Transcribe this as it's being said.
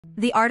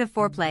The art of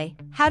foreplay,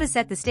 how to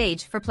set the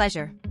stage for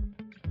pleasure.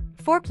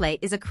 Foreplay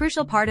is a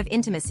crucial part of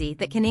intimacy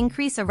that can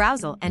increase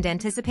arousal and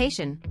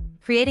anticipation,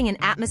 creating an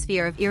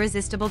atmosphere of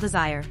irresistible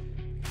desire.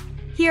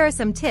 Here are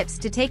some tips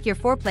to take your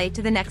foreplay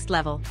to the next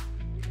level.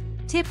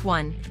 Tip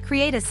 1.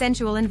 Create a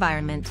sensual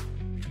environment.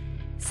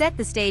 Set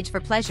the stage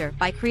for pleasure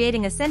by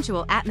creating a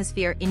sensual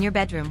atmosphere in your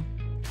bedroom.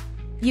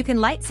 You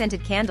can light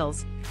scented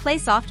candles, play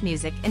soft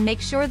music, and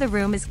make sure the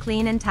room is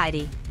clean and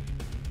tidy.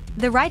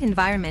 The right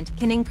environment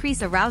can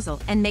increase arousal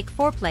and make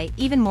foreplay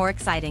even more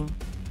exciting.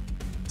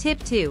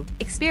 Tip 2.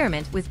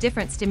 Experiment with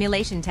different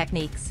stimulation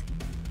techniques.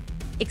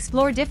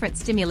 Explore different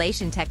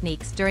stimulation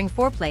techniques during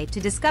foreplay to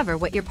discover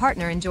what your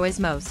partner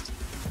enjoys most.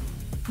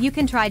 You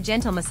can try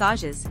gentle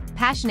massages,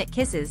 passionate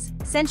kisses,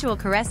 sensual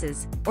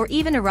caresses, or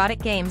even erotic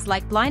games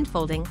like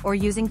blindfolding or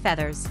using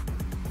feathers.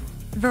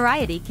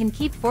 Variety can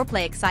keep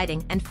foreplay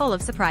exciting and full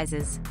of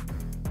surprises.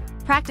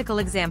 Practical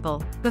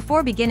example: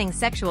 before beginning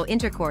sexual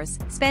intercourse,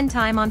 spend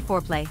time on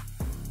foreplay.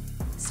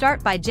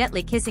 Start by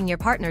gently kissing your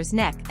partner's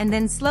neck and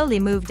then slowly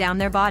move down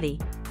their body,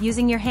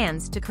 using your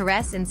hands to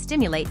caress and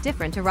stimulate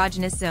different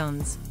erogenous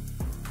zones.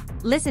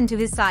 Listen to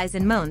his sighs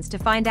and moans to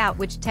find out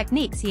which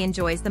techniques he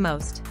enjoys the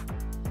most.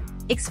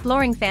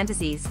 Exploring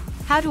fantasies,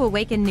 how to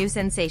awaken new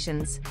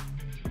sensations.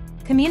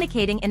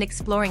 Communicating and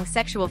exploring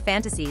sexual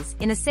fantasies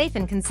in a safe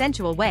and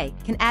consensual way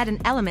can add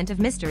an element of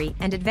mystery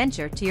and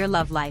adventure to your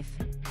love life.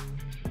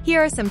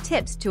 Here are some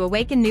tips to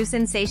awaken new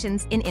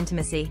sensations in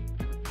intimacy.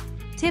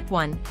 Tip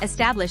 1.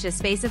 Establish a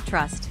space of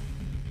trust.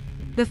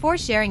 Before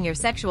sharing your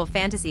sexual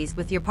fantasies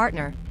with your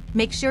partner,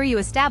 make sure you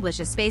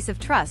establish a space of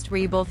trust where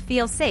you both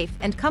feel safe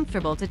and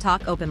comfortable to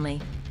talk openly.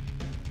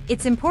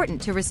 It's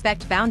important to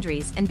respect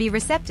boundaries and be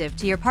receptive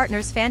to your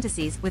partner's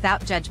fantasies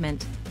without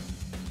judgment.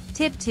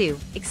 Tip 2.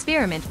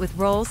 Experiment with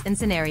roles and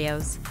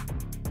scenarios.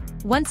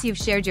 Once you've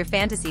shared your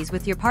fantasies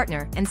with your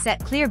partner and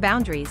set clear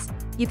boundaries,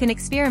 you can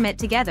experiment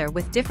together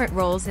with different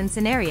roles and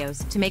scenarios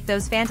to make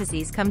those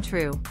fantasies come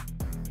true.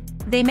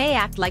 They may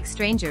act like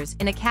strangers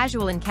in a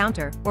casual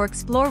encounter or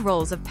explore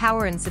roles of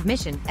power and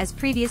submission as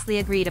previously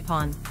agreed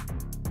upon.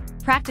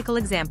 Practical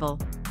example: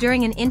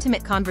 during an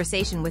intimate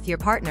conversation with your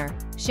partner,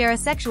 share a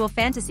sexual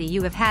fantasy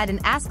you have had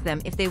and ask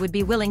them if they would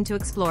be willing to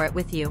explore it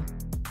with you.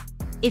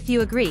 If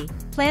you agree,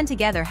 plan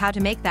together how to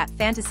make that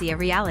fantasy a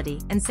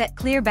reality and set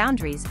clear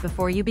boundaries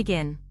before you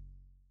begin.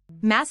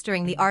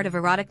 Mastering the art of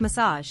erotic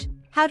massage,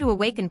 how to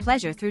awaken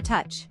pleasure through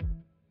touch.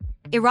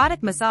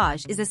 Erotic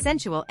massage is a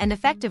sensual and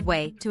effective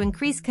way to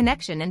increase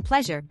connection and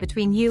pleasure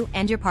between you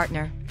and your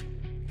partner.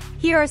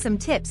 Here are some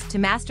tips to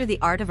master the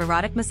art of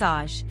erotic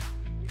massage.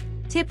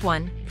 Tip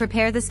 1.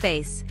 Prepare the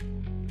space.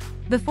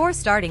 Before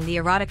starting the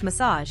erotic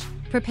massage,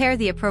 prepare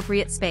the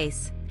appropriate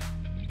space.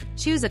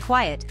 Choose a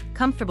quiet,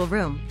 comfortable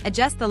room,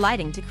 adjust the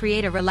lighting to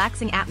create a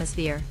relaxing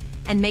atmosphere,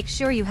 and make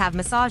sure you have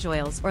massage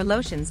oils or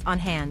lotions on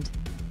hand.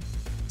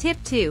 Tip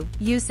 2.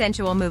 Use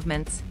sensual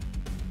movements.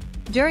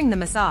 During the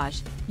massage,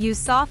 use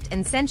soft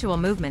and sensual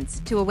movements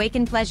to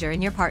awaken pleasure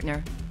in your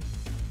partner.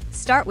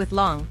 Start with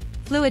long,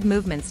 fluid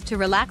movements to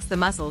relax the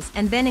muscles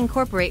and then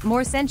incorporate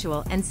more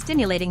sensual and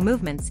stimulating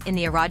movements in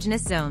the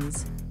erogenous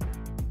zones.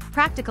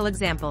 Practical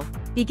example: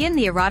 begin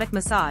the erotic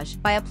massage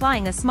by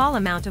applying a small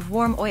amount of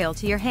warm oil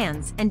to your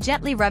hands and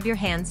gently rub your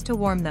hands to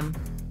warm them.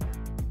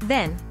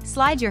 Then,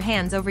 slide your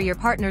hands over your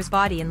partner's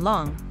body in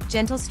long,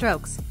 gentle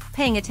strokes,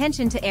 paying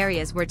attention to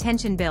areas where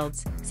tension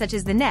builds, such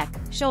as the neck,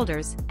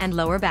 shoulders, and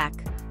lower back.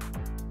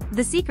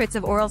 The secrets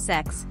of oral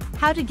sex: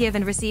 how to give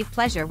and receive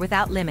pleasure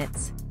without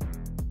limits.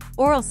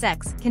 Oral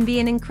sex can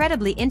be an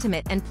incredibly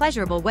intimate and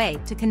pleasurable way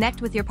to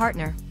connect with your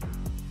partner.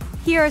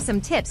 Here are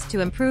some tips to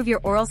improve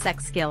your oral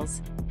sex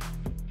skills.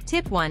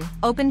 Tip 1.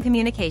 Open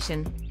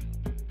communication.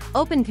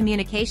 Open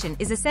communication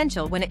is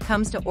essential when it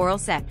comes to oral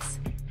sex.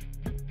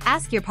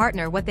 Ask your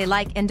partner what they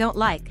like and don't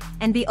like,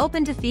 and be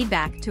open to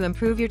feedback to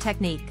improve your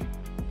technique.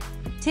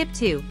 Tip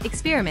 2.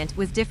 Experiment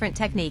with different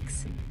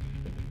techniques.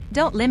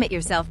 Don't limit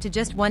yourself to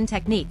just one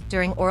technique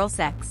during oral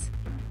sex.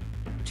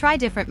 Try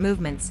different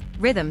movements,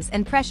 rhythms,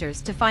 and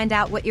pressures to find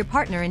out what your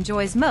partner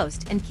enjoys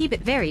most and keep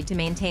it varied to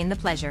maintain the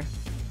pleasure.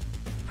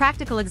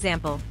 Practical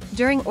example: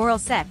 during oral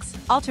sex,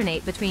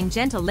 alternate between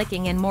gentle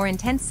licking and more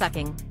intense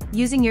sucking,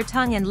 using your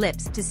tongue and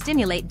lips to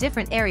stimulate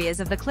different areas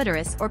of the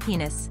clitoris or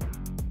penis.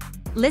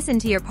 Listen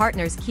to your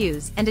partner's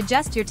cues and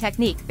adjust your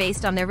technique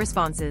based on their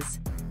responses.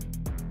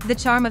 The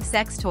charm of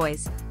sex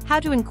toys, how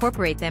to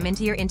incorporate them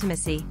into your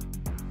intimacy.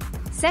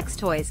 Sex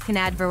toys can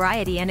add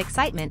variety and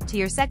excitement to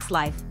your sex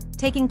life,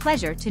 taking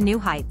pleasure to new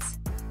heights.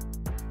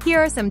 Here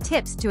are some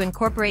tips to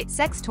incorporate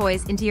sex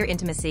toys into your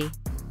intimacy.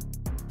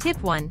 Tip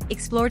 1.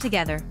 Explore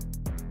together.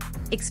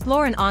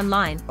 Explore an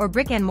online or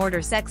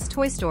brick-and-mortar sex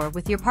toy store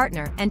with your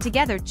partner and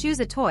together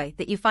choose a toy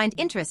that you find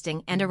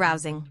interesting and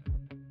arousing.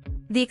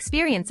 The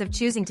experience of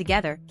choosing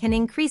together can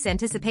increase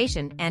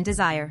anticipation and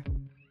desire.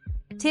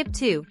 Tip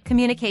 2.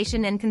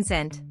 Communication and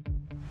consent.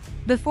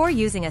 Before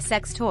using a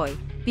sex toy,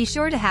 be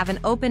sure to have an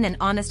open and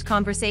honest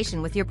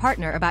conversation with your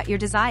partner about your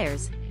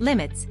desires,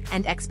 limits,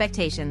 and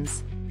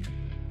expectations.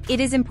 It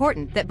is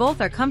important that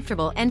both are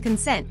comfortable and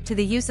consent to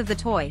the use of the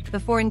toy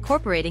before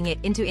incorporating it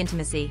into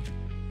intimacy.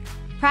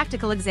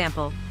 Practical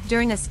example: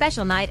 during a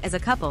special night as a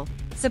couple,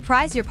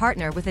 surprise your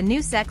partner with a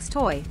new sex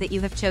toy that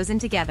you have chosen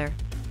together.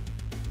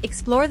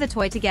 Explore the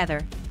toy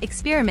together,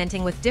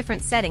 experimenting with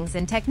different settings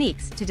and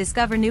techniques to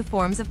discover new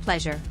forms of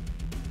pleasure.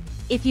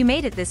 If you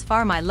made it this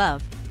far, my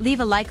love, leave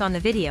a like on the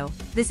video.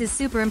 This is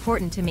super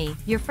important to me,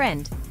 your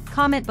friend.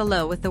 Comment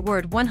below with the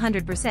word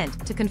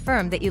 100% to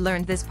confirm that you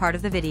learned this part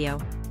of the video.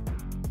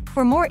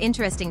 For more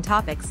interesting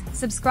topics,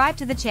 subscribe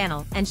to the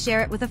channel and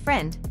share it with a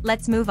friend.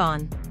 Let's move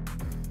on.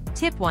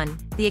 Tip 1.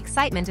 The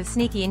excitement of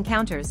sneaky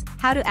encounters.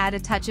 How to add a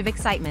touch of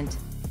excitement.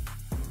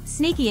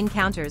 Sneaky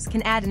encounters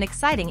can add an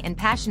exciting and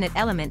passionate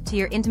element to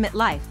your intimate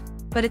life,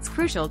 but it's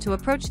crucial to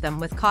approach them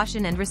with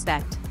caution and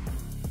respect.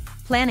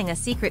 Planning a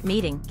secret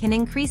meeting can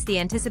increase the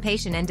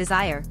anticipation and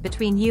desire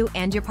between you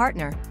and your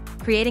partner,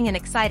 creating an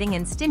exciting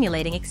and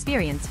stimulating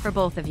experience for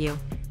both of you.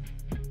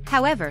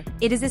 However,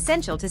 it is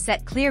essential to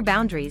set clear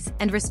boundaries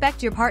and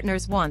respect your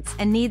partner's wants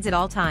and needs at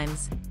all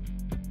times.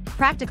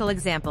 Practical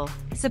example: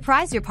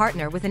 surprise your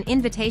partner with an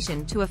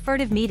invitation to a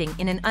furtive meeting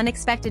in an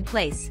unexpected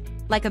place,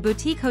 like a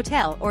boutique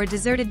hotel or a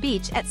deserted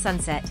beach at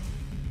sunset.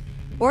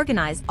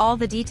 Organize all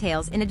the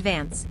details in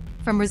advance,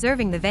 from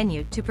reserving the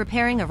venue to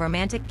preparing a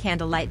romantic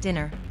candlelight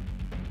dinner.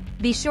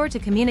 Be sure to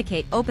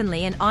communicate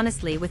openly and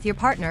honestly with your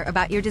partner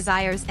about your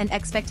desires and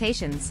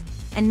expectations,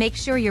 and make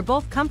sure you're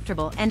both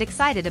comfortable and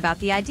excited about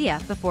the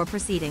idea before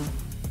proceeding.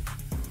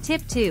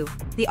 Tip 2.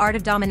 The art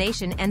of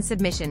domination and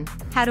submission.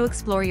 How to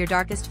explore your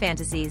darkest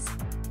fantasies.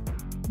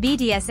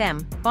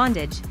 BDSM,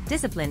 bondage,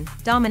 discipline,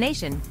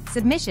 domination,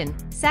 submission,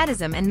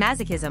 sadism and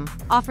masochism,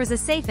 offers a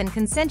safe and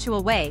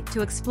consensual way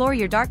to explore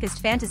your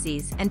darkest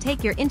fantasies and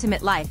take your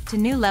intimate life to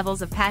new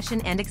levels of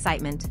passion and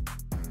excitement.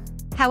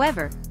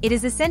 However, it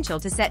is essential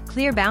to set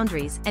clear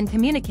boundaries and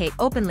communicate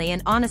openly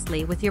and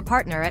honestly with your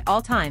partner at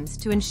all times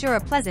to ensure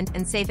a pleasant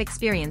and safe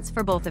experience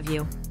for both of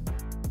you.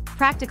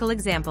 Practical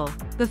example: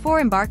 before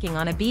embarking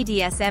on a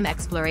BDSM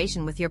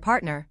exploration with your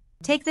partner,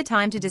 take the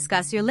time to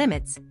discuss your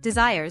limits,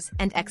 desires,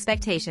 and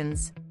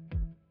expectations.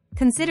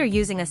 Consider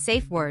using a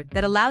safe word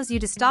that allows you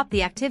to stop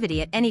the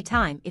activity at any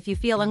time if you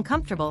feel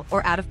uncomfortable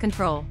or out of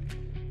control.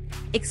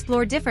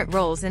 Explore different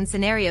roles and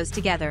scenarios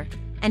together,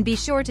 and be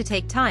sure to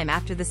take time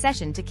after the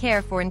session to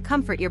care for and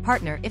comfort your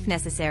partner if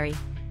necessary.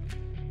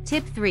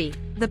 Tip 3.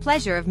 The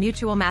pleasure of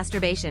mutual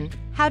masturbation.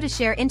 How to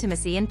share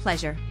intimacy and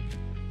pleasure.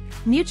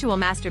 Mutual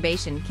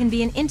masturbation can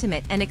be an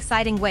intimate and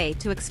exciting way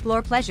to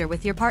explore pleasure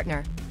with your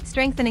partner,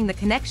 strengthening the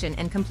connection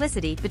and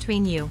complicity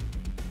between you.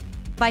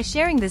 By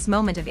sharing this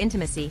moment of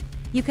intimacy,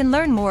 you can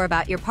learn more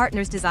about your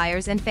partner's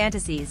desires and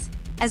fantasies,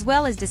 as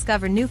well as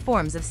discover new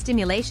forms of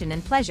stimulation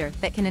and pleasure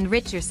that can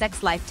enrich your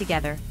sex life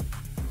together.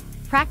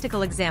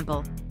 Practical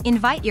example: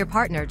 invite your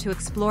partner to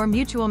explore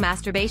mutual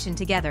masturbation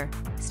together,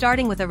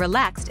 starting with a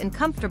relaxed and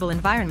comfortable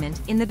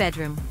environment in the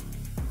bedroom.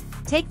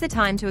 Take the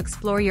time to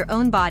explore your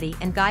own body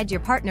and guide your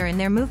partner in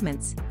their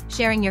movements,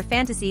 sharing your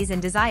fantasies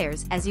and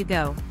desires as you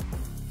go.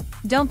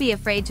 Don't be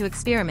afraid to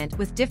experiment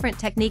with different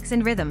techniques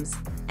and rhythms,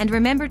 and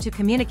remember to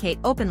communicate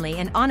openly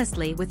and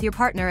honestly with your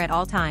partner at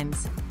all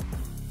times.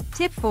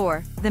 Tip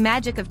 4. The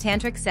magic of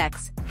tantric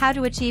sex. How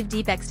to achieve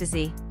deep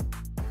ecstasy.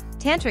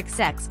 Tantric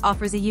sex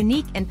offers a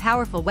unique and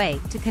powerful way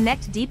to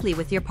connect deeply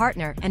with your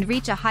partner and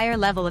reach a higher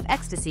level of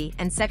ecstasy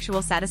and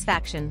sexual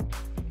satisfaction.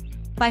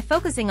 By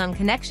focusing on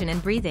connection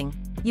and breathing,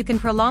 you can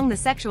prolong the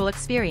sexual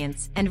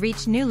experience and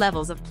reach new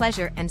levels of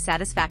pleasure and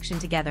satisfaction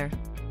together.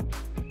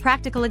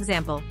 Practical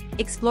example: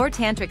 explore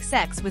tantric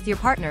sex with your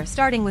partner,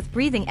 starting with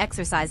breathing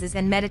exercises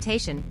and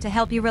meditation to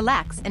help you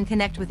relax and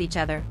connect with each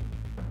other.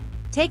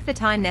 Take the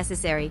time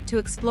necessary to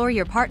explore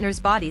your partner's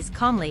bodies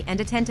calmly and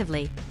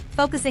attentively,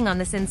 focusing on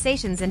the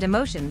sensations and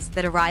emotions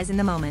that arise in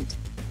the moment.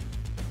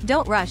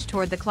 Don't rush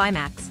toward the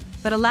climax,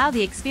 but allow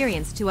the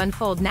experience to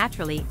unfold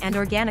naturally and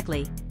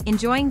organically,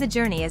 enjoying the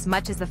journey as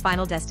much as the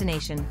final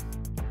destination.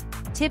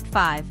 Tip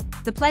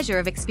 5. The pleasure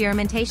of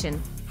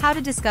experimentation. How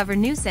to discover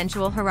new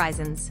sensual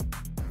horizons.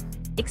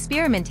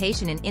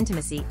 Experimentation in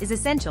intimacy is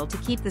essential to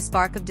keep the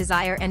spark of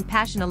desire and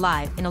passion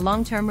alive in a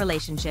long-term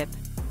relationship.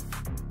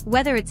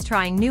 Whether it's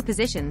trying new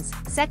positions,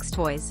 sex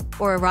toys,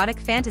 or erotic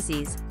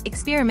fantasies,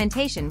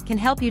 experimentation can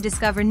help you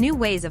discover new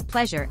ways of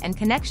pleasure and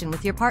connection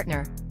with your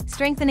partner,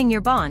 strengthening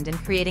your bond and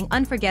creating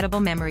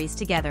unforgettable memories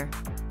together.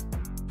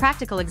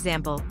 Practical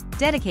example: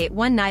 dedicate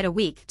one night a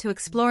week to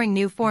exploring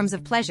new forms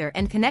of pleasure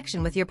and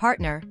connection with your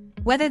partner,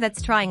 whether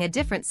that's trying a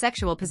different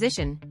sexual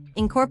position,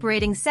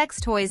 incorporating sex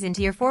toys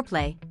into your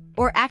foreplay,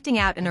 or acting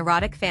out an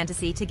erotic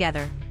fantasy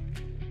together.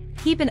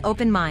 Keep an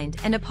open mind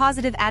and a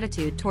positive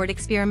attitude toward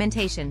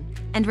experimentation,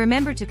 and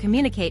remember to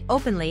communicate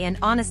openly and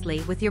honestly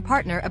with your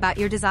partner about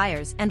your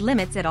desires and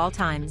limits at all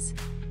times.